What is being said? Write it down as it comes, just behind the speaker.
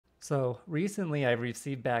So recently I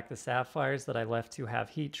received back the sapphires that I left to have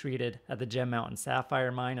heat treated at the Gem Mountain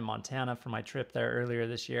Sapphire Mine in Montana for my trip there earlier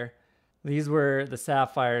this year. These were the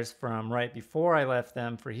sapphires from right before I left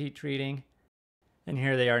them for heat treating, and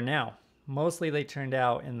here they are now. Mostly they turned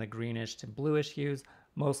out in the greenish to bluish hues,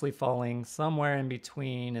 mostly falling somewhere in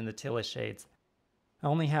between in the tilla shades. I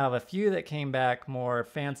only have a few that came back more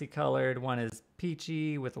fancy colored. One is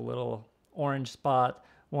peachy with a little orange spot,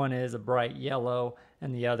 one is a bright yellow,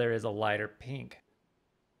 and the other is a lighter pink.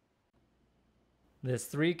 This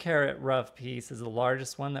 3-carat rough piece is the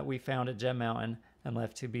largest one that we found at Gem Mountain and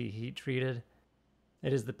left to be heat treated.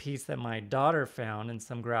 It is the piece that my daughter found in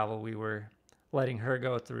some gravel we were letting her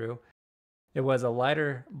go through. It was a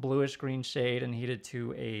lighter bluish green shade and heated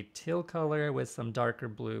to a teal color with some darker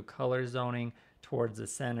blue color zoning towards the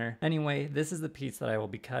center. Anyway, this is the piece that I will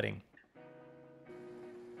be cutting.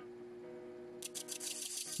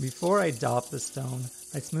 Before I dop the stone,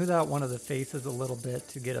 I smooth out one of the faces a little bit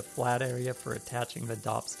to get a flat area for attaching the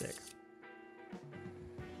dop stick.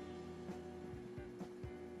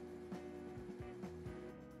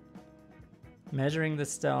 Measuring the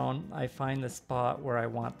stone, I find the spot where I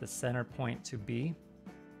want the center point to be.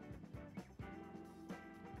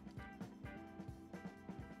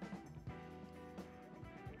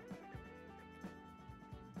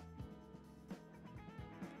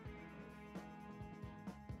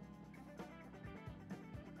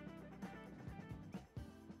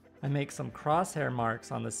 I make some crosshair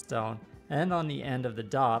marks on the stone and on the end of the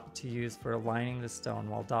dop to use for aligning the stone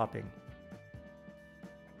while dopping.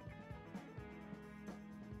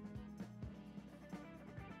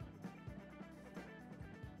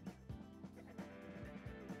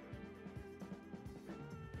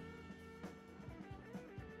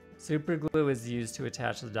 Super glue is used to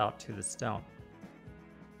attach the dop to the stone.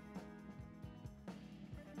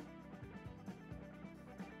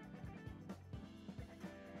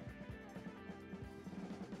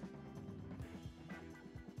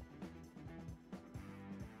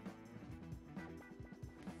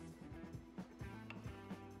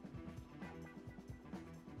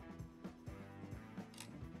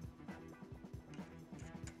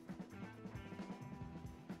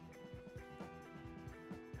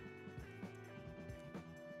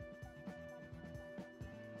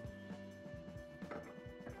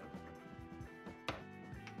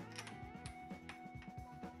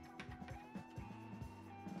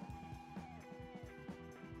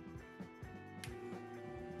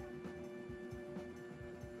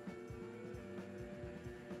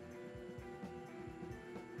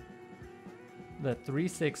 The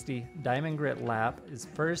 360 diamond grit lap is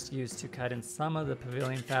first used to cut in some of the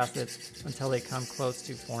pavilion facets until they come close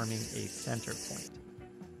to forming a center point.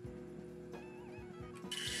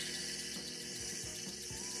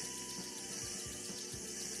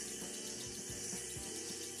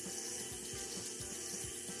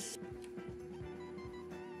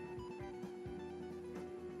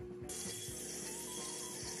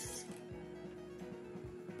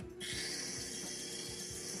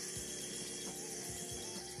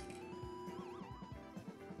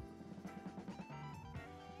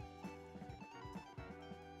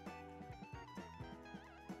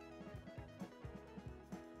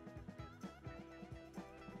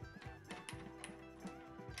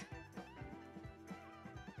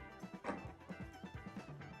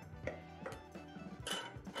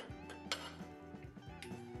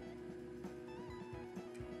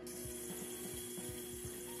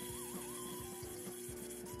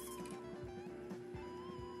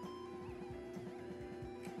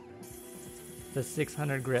 The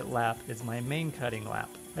 600 grit lap is my main cutting lap.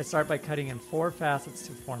 I start by cutting in 4 facets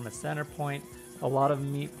to form a center point. A lot of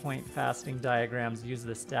meat point faceting diagrams use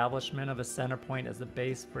the establishment of a center point as the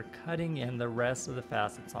base for cutting in the rest of the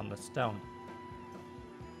facets on the stone.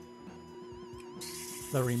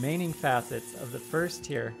 The remaining facets of the first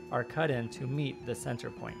tier are cut in to meet the center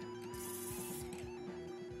point.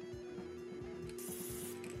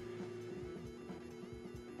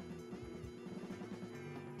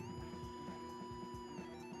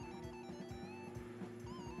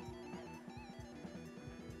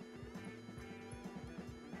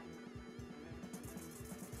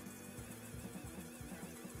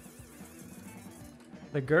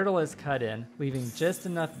 The girdle is cut in, leaving just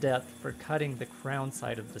enough depth for cutting the crown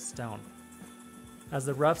side of the stone. As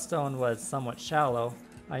the rough stone was somewhat shallow,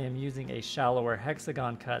 I am using a shallower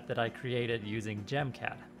hexagon cut that I created using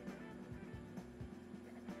GemCAD.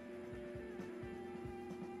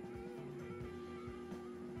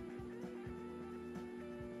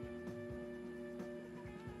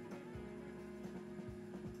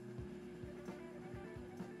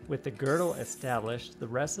 With the girdle established, the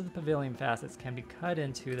rest of the pavilion facets can be cut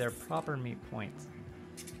into their proper meet points.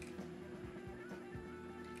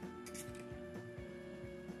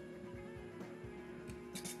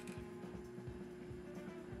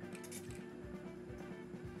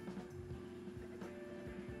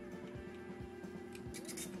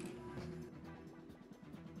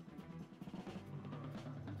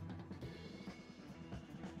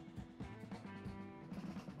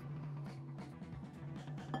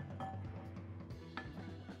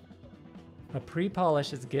 A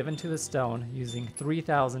pre-polish is given to the stone using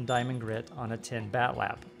 3000 diamond grit on a tin bat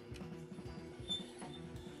lap.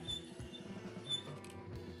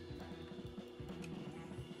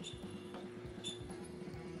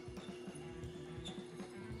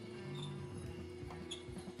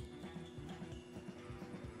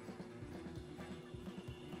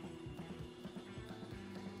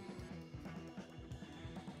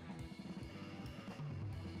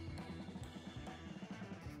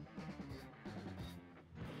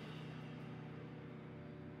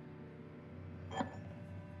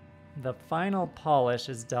 The final polish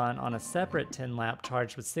is done on a separate tin lap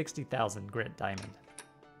charged with 60,000 grit diamond.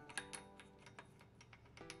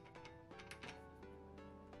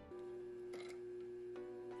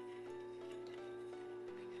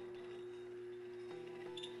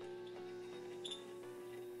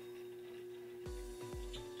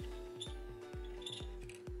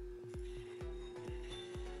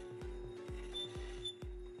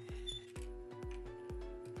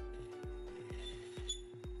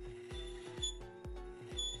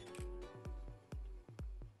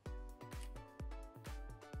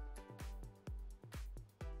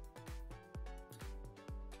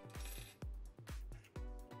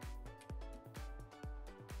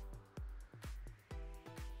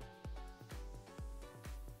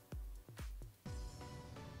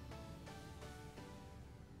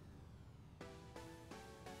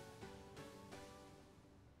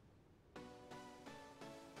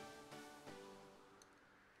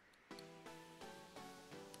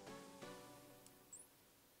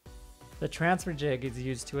 The transfer jig is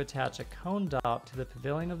used to attach a cone dop to the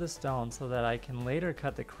pavilion of the stone so that I can later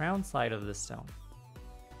cut the crown side of the stone.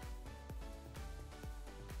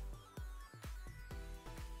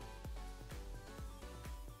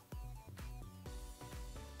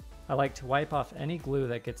 I like to wipe off any glue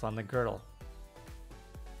that gets on the girdle.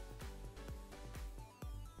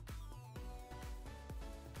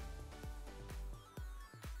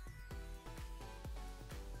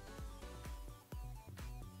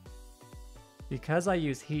 Because I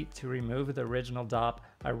use heat to remove the original dop,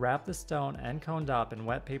 I wrap the stone and cone dop in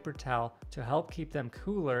wet paper towel to help keep them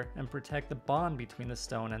cooler and protect the bond between the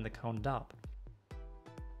stone and the cone dop.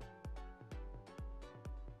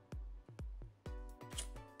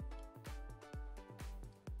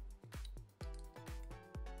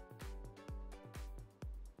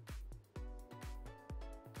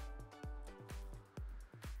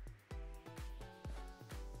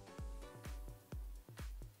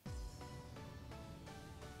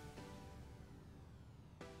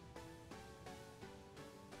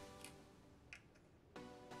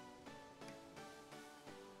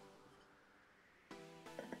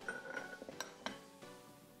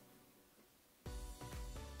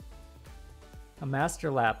 A master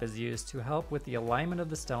lap is used to help with the alignment of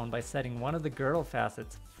the stone by setting one of the girdle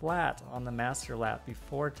facets flat on the master lap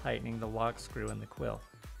before tightening the lock screw in the quill.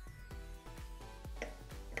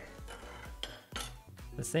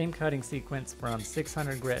 The same cutting sequence from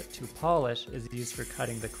 600 grit to polish is used for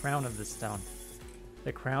cutting the crown of the stone.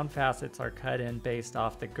 The crown facets are cut in based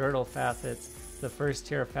off the girdle facets. The first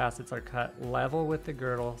tier of facets are cut level with the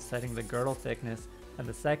girdle, setting the girdle thickness, and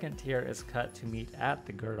the second tier is cut to meet at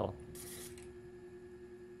the girdle.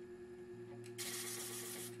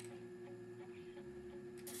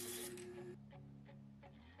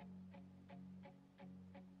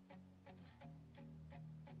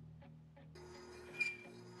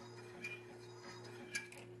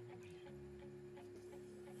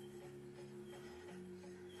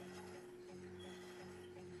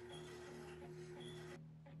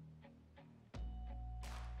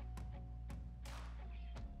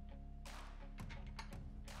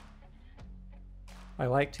 I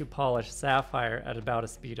like to polish sapphire at about a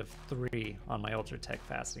speed of 3 on my Ultratech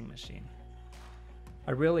faceting machine.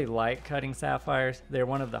 I really like cutting sapphires. They're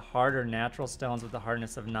one of the harder natural stones with a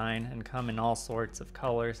hardness of 9 and come in all sorts of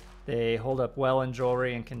colors. They hold up well in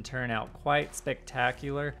jewelry and can turn out quite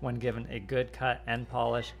spectacular when given a good cut and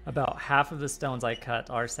polish. About half of the stones I cut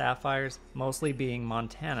are sapphires, mostly being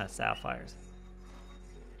Montana sapphires.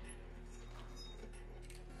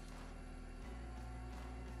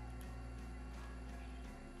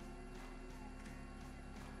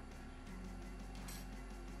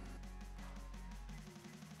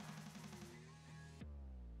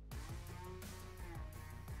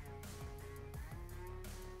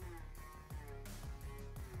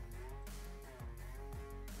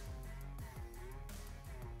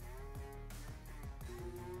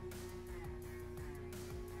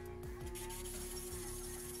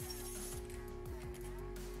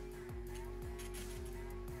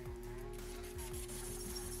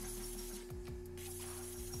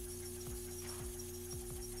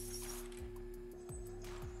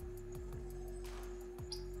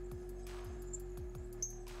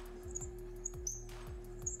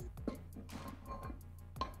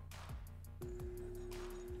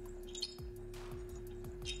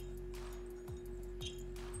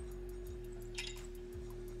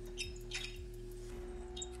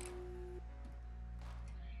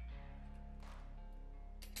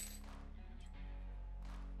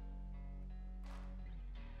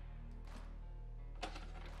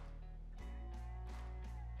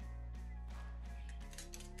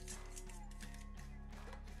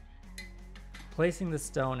 Placing the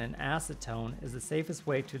stone in acetone is the safest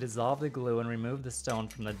way to dissolve the glue and remove the stone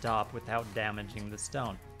from the dop without damaging the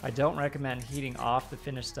stone. I don't recommend heating off the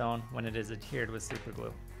finished stone when it is adhered with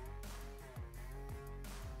superglue.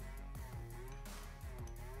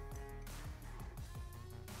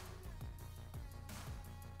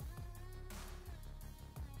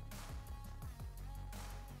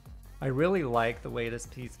 I really like the way this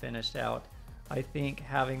piece finished out. I think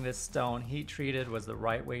having this stone heat treated was the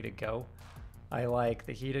right way to go. I like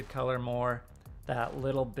the heated color more. That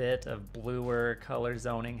little bit of bluer color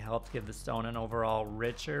zoning helped give the stone an overall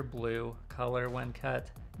richer blue color when cut.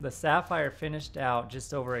 The sapphire finished out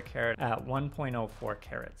just over a carat at 1.04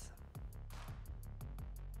 carats.